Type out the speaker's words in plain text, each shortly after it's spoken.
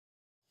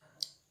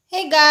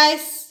Hey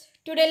guys,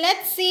 today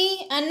let's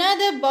see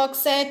another box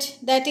set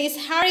that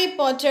is Harry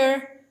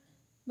Potter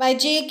by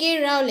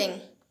J.K.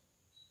 Rowling.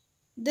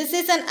 This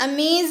is an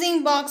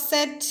amazing box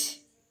set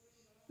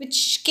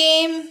which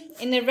came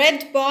in a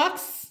red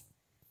box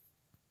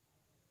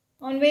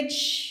on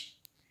which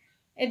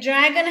a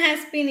dragon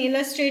has been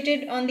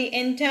illustrated on the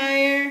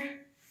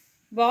entire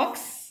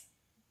box.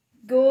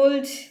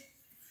 Gold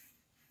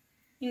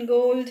in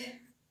gold,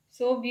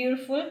 so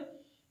beautiful.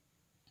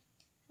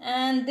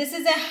 And this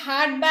is a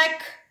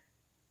hardback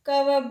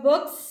cover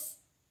books,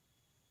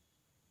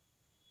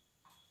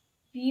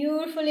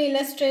 beautifully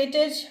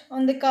illustrated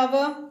on the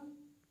cover,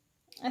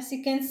 as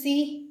you can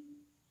see.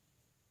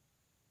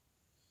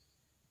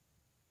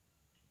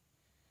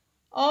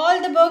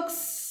 All the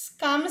books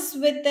comes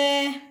with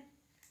a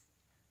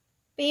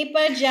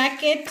paper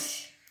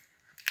jacket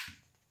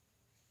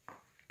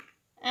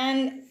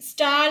and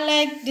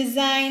star-like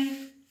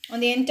design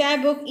on the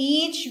entire book.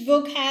 Each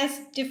book has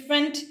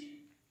different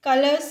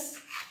colors.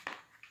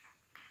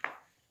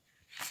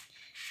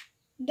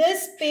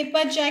 This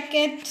paper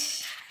jacket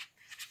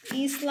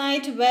is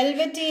light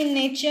velvety in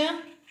nature,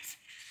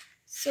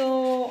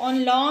 so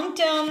on long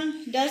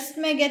term dust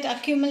may get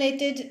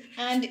accumulated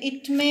and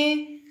it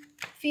may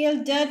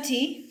feel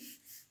dirty.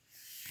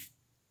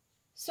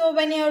 So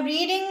when you're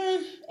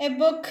reading a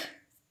book,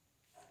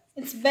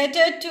 it's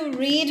better to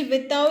read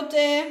without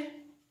a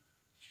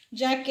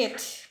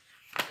jacket.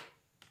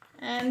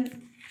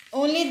 And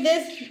only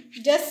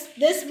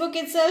this book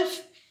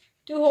itself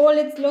to hold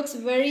it looks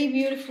very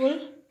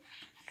beautiful.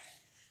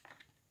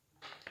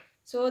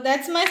 So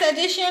that's my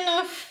suggestion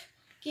of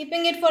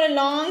keeping it for a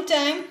long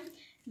time.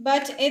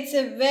 But it's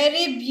a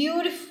very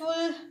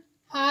beautiful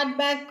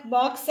hardback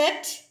box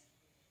set.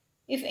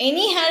 If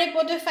any Harry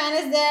Potter fan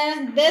is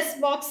there, this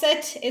box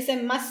set is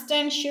a must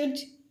and should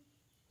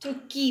to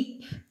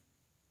keep.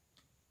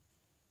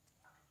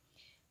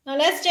 Now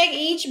let's check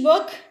each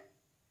book.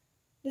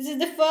 This is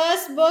the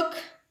first book,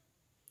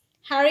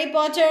 Harry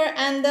Potter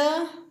and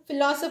the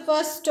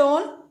Philosopher's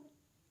Stone.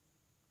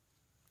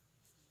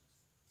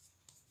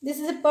 This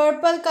is a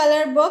purple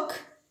color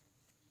book.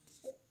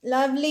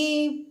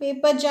 Lovely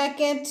paper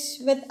jacket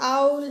with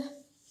owl.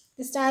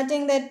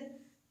 Starting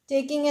that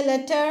taking a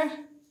letter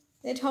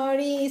that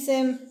Harry is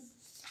a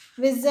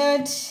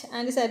wizard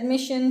and his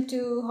admission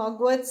to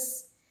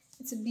Hogwarts.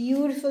 It's a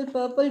beautiful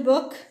purple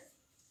book.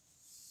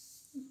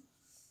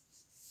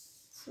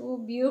 So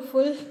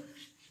beautiful.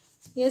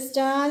 Here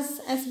stars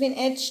has been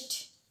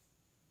etched.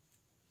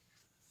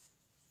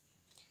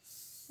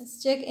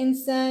 Let's check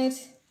inside.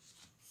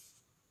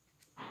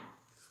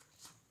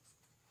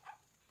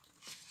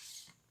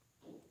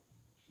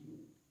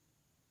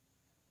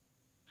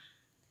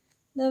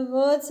 The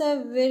words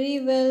are very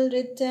well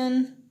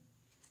written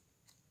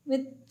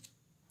with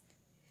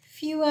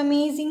few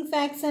amazing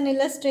facts and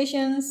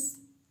illustrations.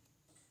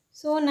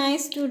 So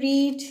nice to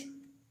read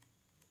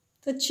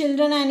for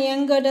children and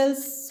young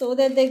adults so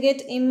that they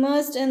get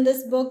immersed in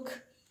this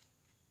book.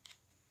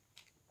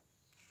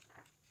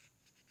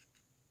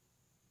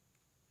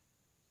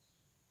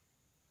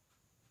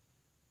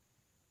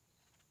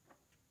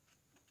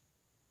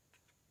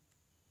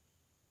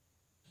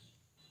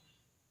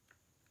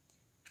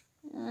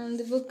 And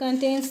the book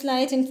contains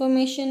slight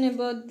information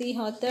about the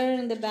author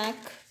in the back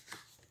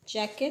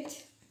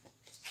jacket.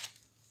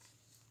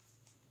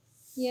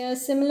 Here,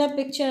 similar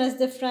picture as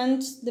the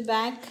front, the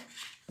back.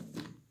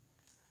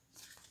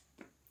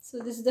 So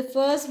this is the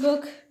first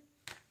book,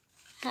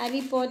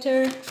 Harry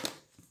Potter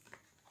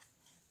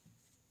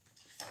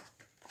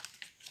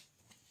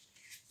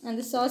and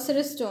the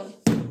Sorcerer's Stone.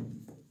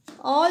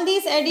 All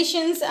these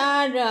editions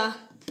are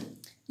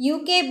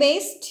UK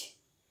based.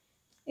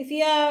 If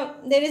you are,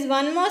 there is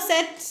one more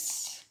set,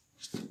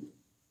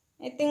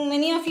 I think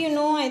many of you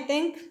know,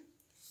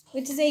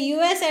 which is a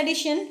US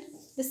edition.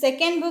 The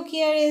second book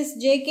here is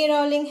J.K.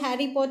 Rowling,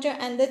 Harry Potter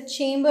and the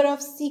Chamber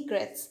of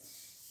Secrets.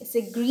 It's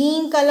a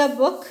green color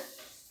book.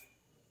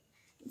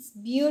 It's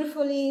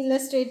beautifully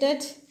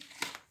illustrated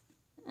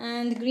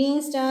and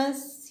green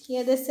stars.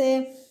 Here there's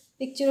a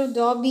picture of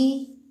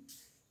Dobby.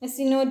 As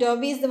you know,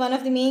 Dobby is the one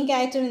of the main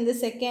character in the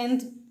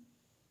second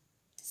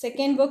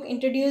book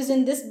introduced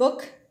in this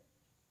book.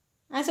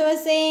 As I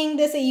was saying,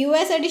 there's a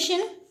US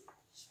edition,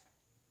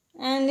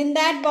 and in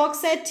that box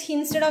set,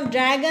 instead of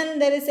dragon,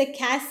 there is a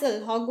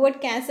castle. Hogwarts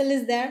castle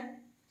is there.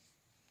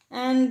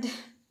 And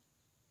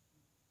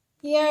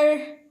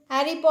here,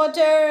 Harry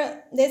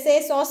Potter, they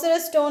say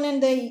Sorcerer's Stone in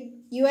the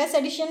US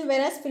edition,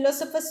 whereas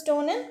Philosopher's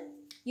Stone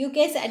in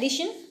UK's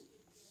edition.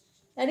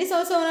 That is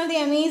also one of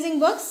the amazing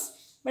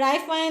books, but I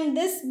find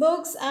these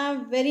books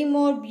are very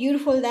more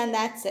beautiful than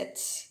that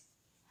set.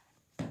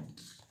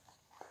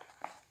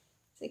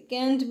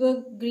 Second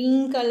book,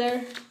 green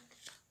color,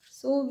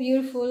 so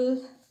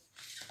beautiful.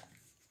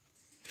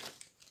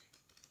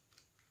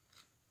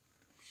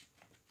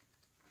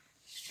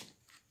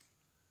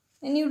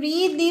 When you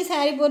read these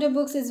Harry Potter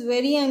books, it's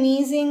very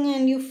amazing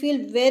and you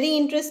feel very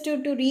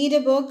interested to read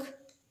a book.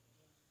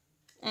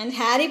 And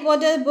Harry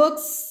Potter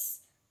books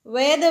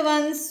were the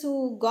ones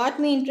who got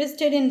me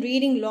interested in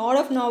reading a lot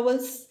of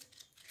novels.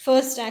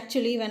 First,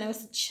 actually, when I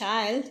was a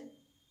child.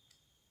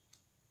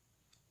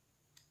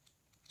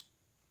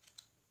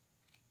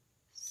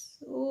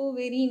 So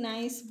very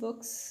nice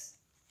books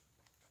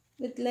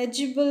with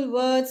legible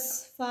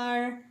words,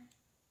 far,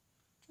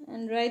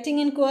 and writing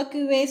in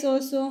quirky ways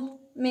also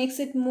makes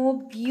it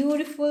more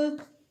beautiful.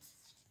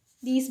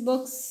 These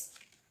books.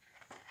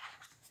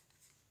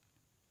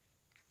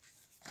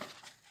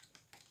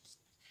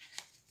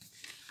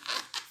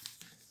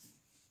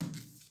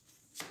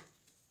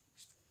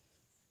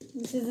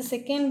 This is the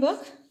second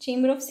book,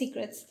 Chamber of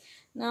Secrets.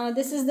 Now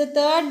this is the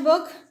third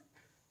book.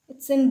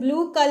 It's in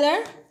blue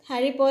color,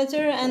 Harry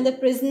Potter and the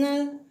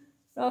Prisoner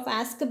of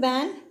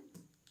Azkaban.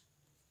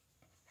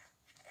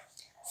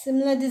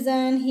 Similar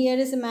design. Here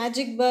is a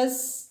magic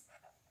bus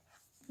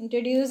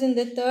introduced in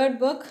the third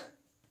book.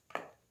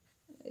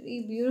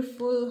 Very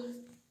beautiful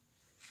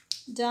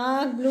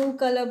dark blue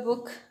color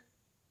book.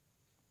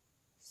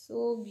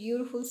 So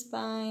beautiful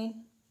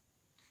spine.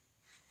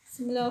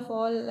 Similar of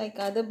all like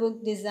other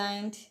book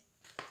designed.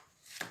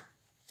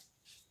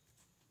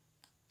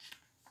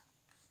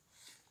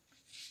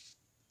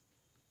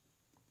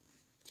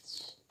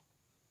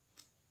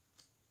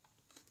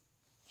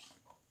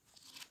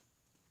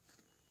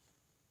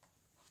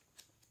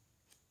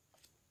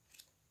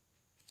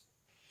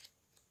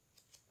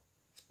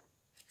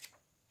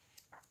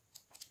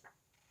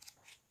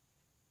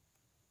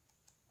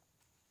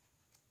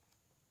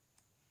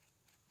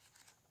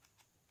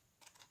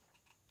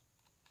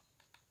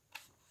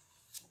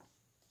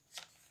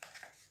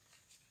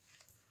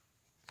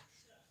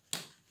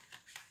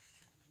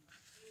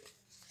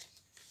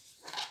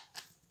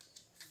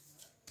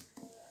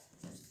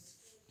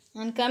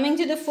 And coming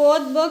to the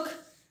fourth book,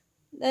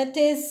 that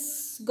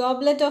is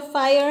Goblet of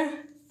Fire.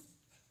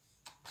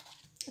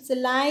 It's a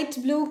light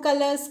blue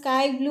color,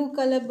 sky blue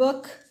color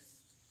book.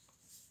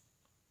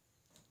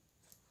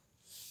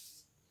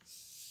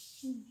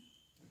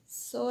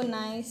 So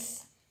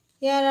nice.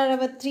 Here are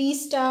our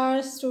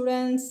 3-star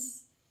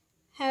students,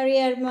 Harry,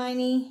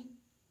 Hermione,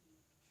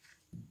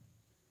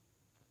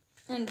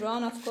 and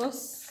Ron, of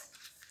course.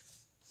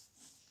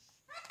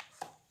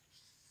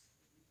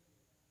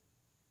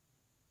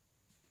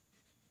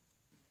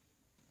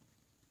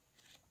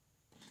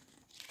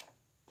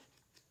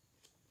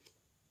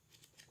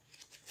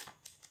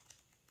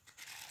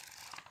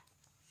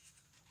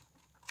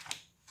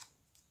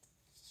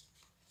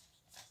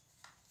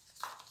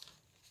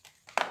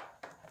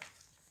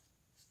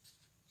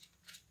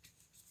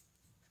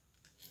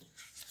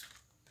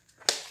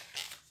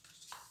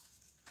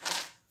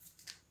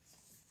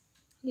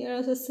 Here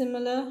also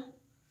similar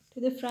to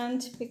the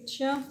front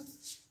picture.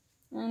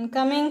 And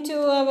coming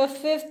to our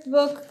fifth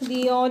book,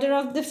 The Order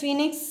of the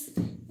Phoenix.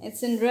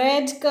 It's in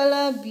red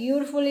color,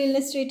 beautifully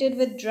illustrated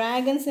with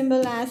dragon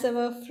symbol as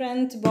our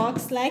front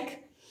box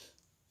like.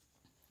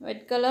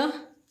 Red color.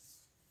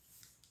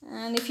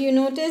 And if you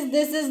notice,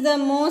 this is the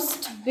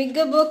most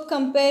bigger book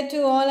compared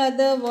to all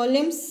other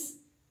volumes.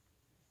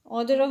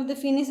 Order of the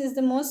Phoenix is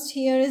the most.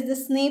 Here is the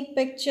Snape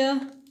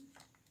picture.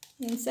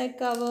 Inside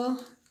cover.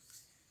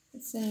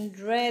 It's in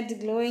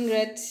red, glowing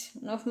red,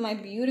 one of my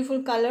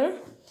beautiful color.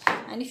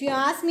 And if you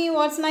ask me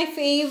what's my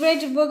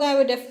favorite book, I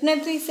would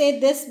definitely say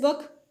this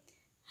book,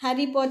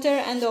 Harry Potter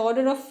and the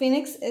Order of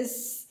Phoenix,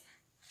 is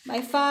by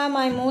far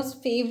my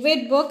most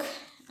favorite book.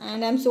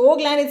 And I'm so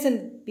glad it's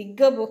a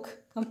bigger book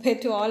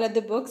compared to all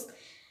other books.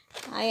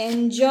 I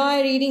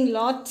enjoy reading a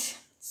lot,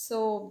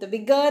 so the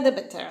bigger the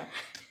better.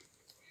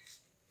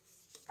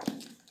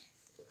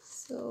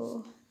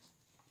 So...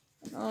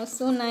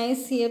 also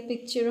nice here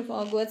picture of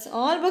Hogwarts.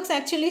 All books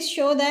actually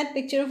show that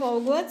picture of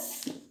Hogwarts.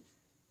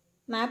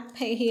 Map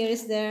here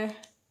is there.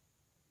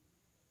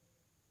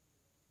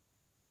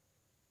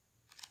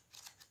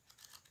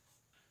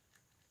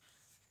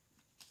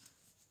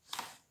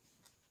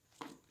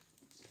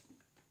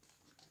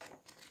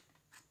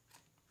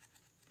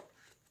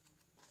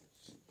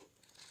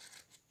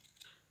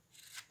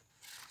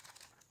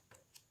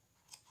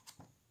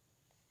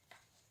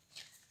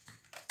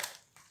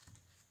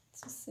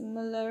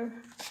 Similar.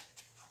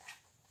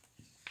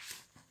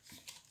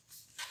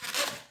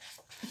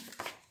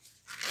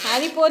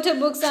 Harry Potter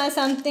books are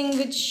something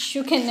which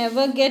you can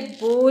never get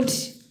bored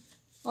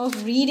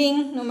of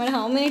reading, no matter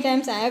how many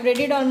times. I have read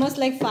it almost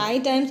like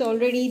 5 times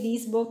already,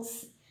 these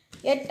books.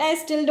 Yet I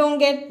still don't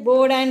get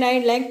bored, and I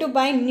like to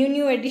buy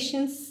new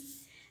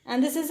editions.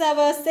 And this is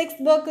our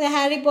 6th book, the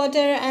Harry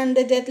Potter and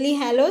the Deathly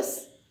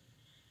Hallows.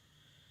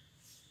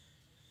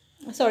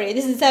 Sorry,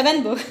 this is the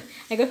 7th book.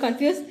 I got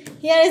confused.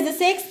 Here is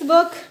the 6th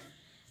book,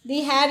 The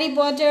Harry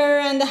Potter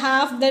and the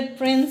Half-Blood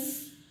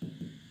Prince.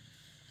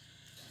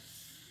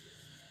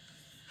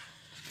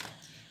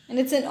 And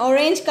it's an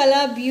orange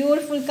color,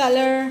 beautiful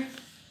color.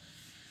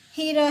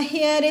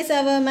 Here is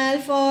our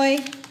Malfoy.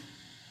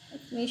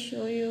 Let me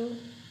show you.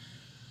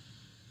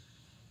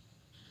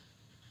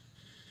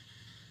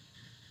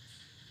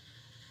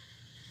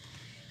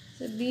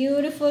 It's a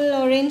beautiful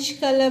orange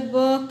color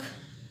book.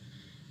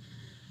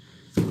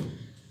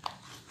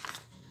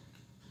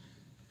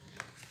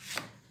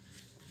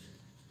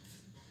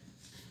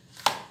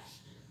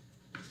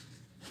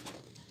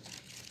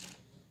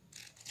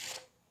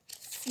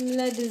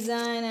 Similar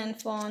design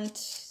and font.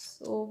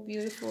 So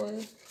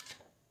beautiful.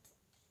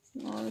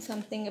 Small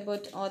something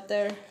about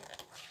author.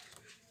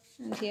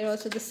 And here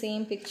also the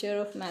same picture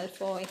of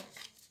Malfoy.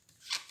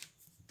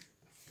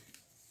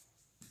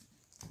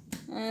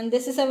 And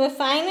this is our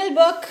final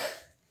book.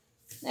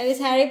 That is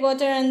Harry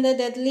Potter and the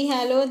Deathly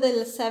Hallows,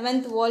 the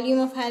 7th volume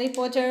of Harry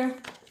Potter.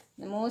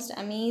 The most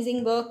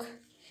amazing book.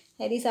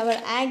 Here is our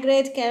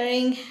Hagrid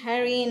carrying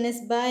Harry in his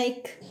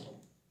bike.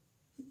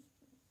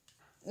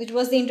 Which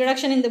was the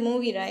introduction in the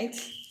movie, right?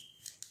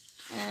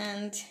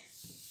 And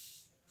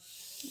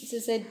this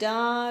is a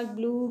dark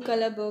blue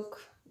color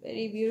book.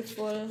 Very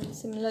beautiful.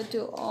 Similar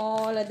to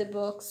all other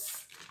books.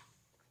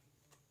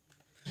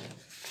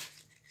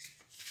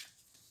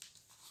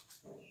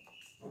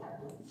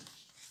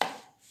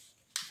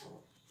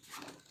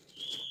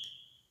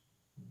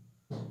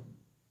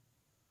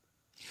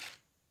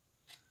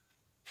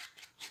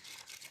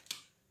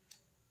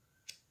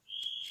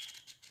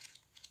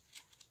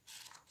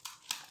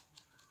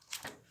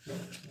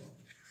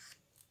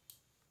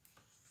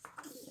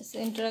 This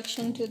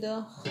introduction to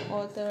the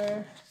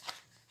author.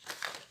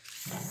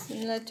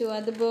 Similar to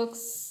other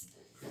books.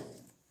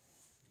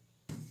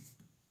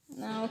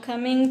 Now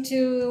coming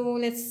to,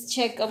 let's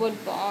check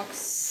about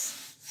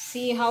box.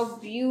 See how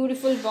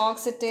beautiful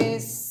box it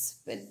is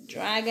with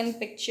dragon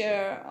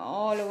picture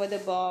all over the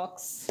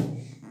box.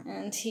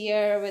 And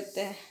here with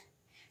the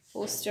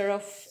poster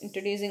of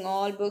introducing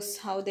all books,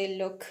 how they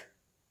look.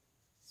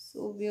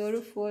 So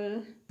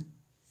beautiful.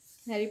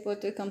 Harry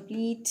Potter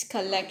complete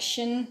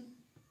collection.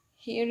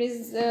 Here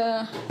is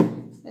the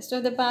rest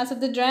of the parts of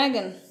the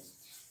dragon.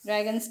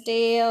 Dragon's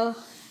tail.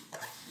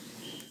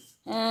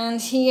 And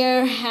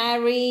here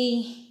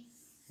Harry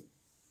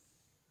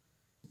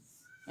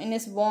in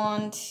his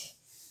wand.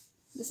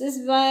 This is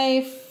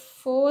my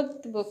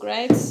 4th book,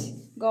 right?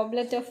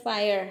 Goblet of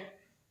Fire.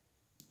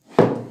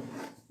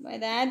 By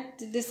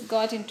that this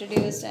got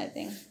introduced, I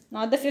think.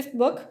 Not the 5th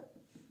book.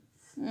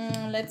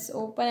 Let's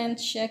open and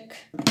check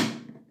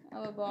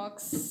our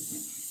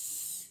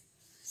box.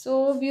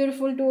 So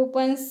beautiful to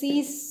open.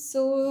 See,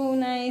 so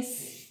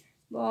nice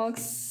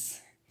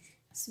box.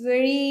 It's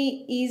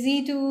very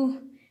easy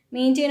to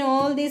maintain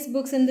all these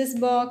books in this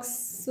box.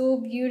 So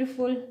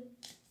beautiful.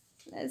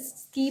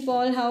 Let's keep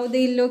all how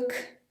they look.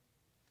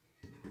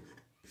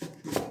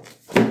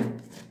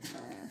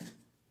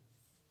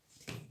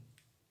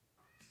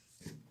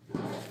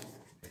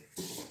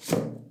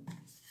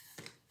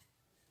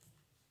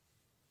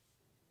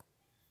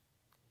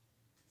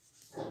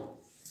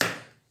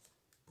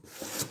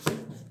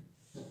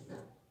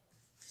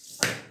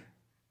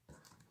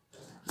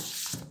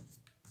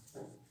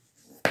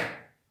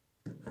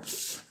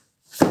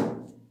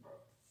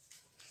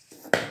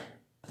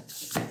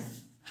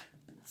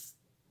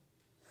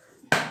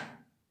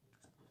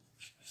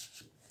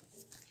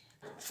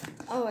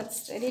 Oh,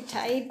 it's very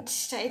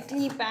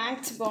tightly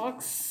packed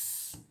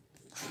box.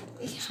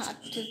 Very hard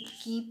to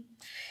keep.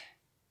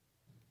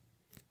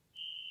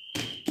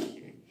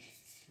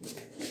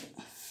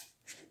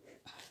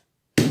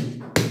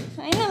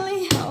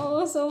 Finally,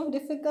 oh, so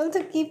difficult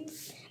to keep.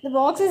 The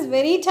box is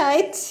very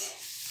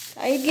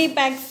tightly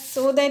packed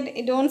so that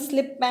it don't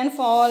slip and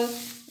fall.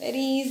 Very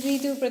easy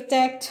to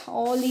protect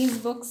all these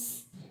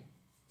books.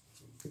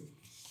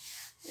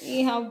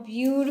 See how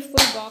beautiful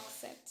box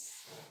set.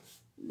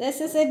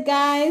 This is it,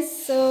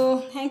 guys.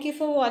 So thank you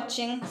for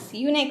watching. See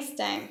you next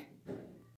time.